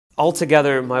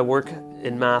Altogether, my work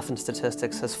in math and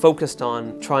statistics has focused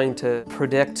on trying to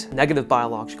predict negative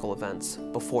biological events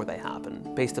before they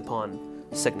happen, based upon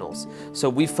signals. So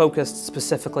we focused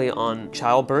specifically on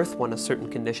childbirth, when a certain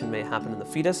condition may happen in the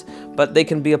fetus, but they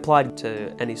can be applied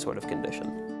to any sort of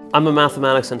condition. I'm a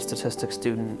mathematics and statistics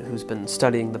student who's been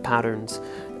studying the patterns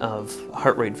of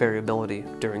heart rate variability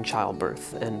during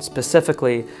childbirth, and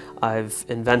specifically I've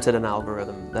invented an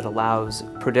algorithm that allows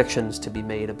predictions to be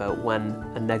made about when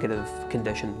a negative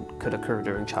condition could occur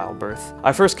during childbirth.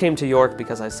 I first came to York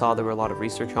because I saw there were a lot of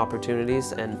research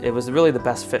opportunities, and it was really the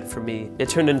best fit for me. It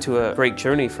turned into a great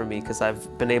journey for me because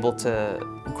I've been able to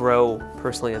grow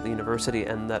personally at the university,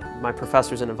 and that my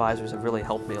professors and advisors have really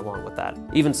helped me along with that.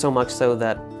 Even so much so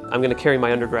that I'm going to carry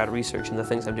my undergrad research and the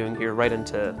things I'm doing here right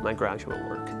into my graduate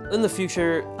work. In the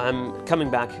future, I'm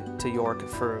coming back to York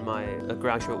for my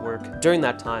graduate work. During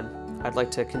that time, I'd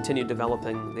like to continue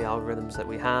developing the algorithms that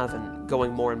we have and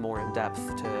going more and more in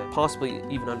depth to possibly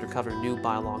even uncover new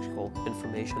biological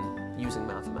information using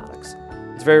mathematics.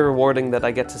 It's very rewarding that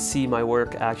I get to see my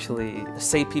work actually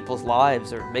save people's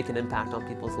lives or make an impact on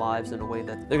people's lives in a way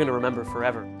that they're going to remember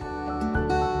forever.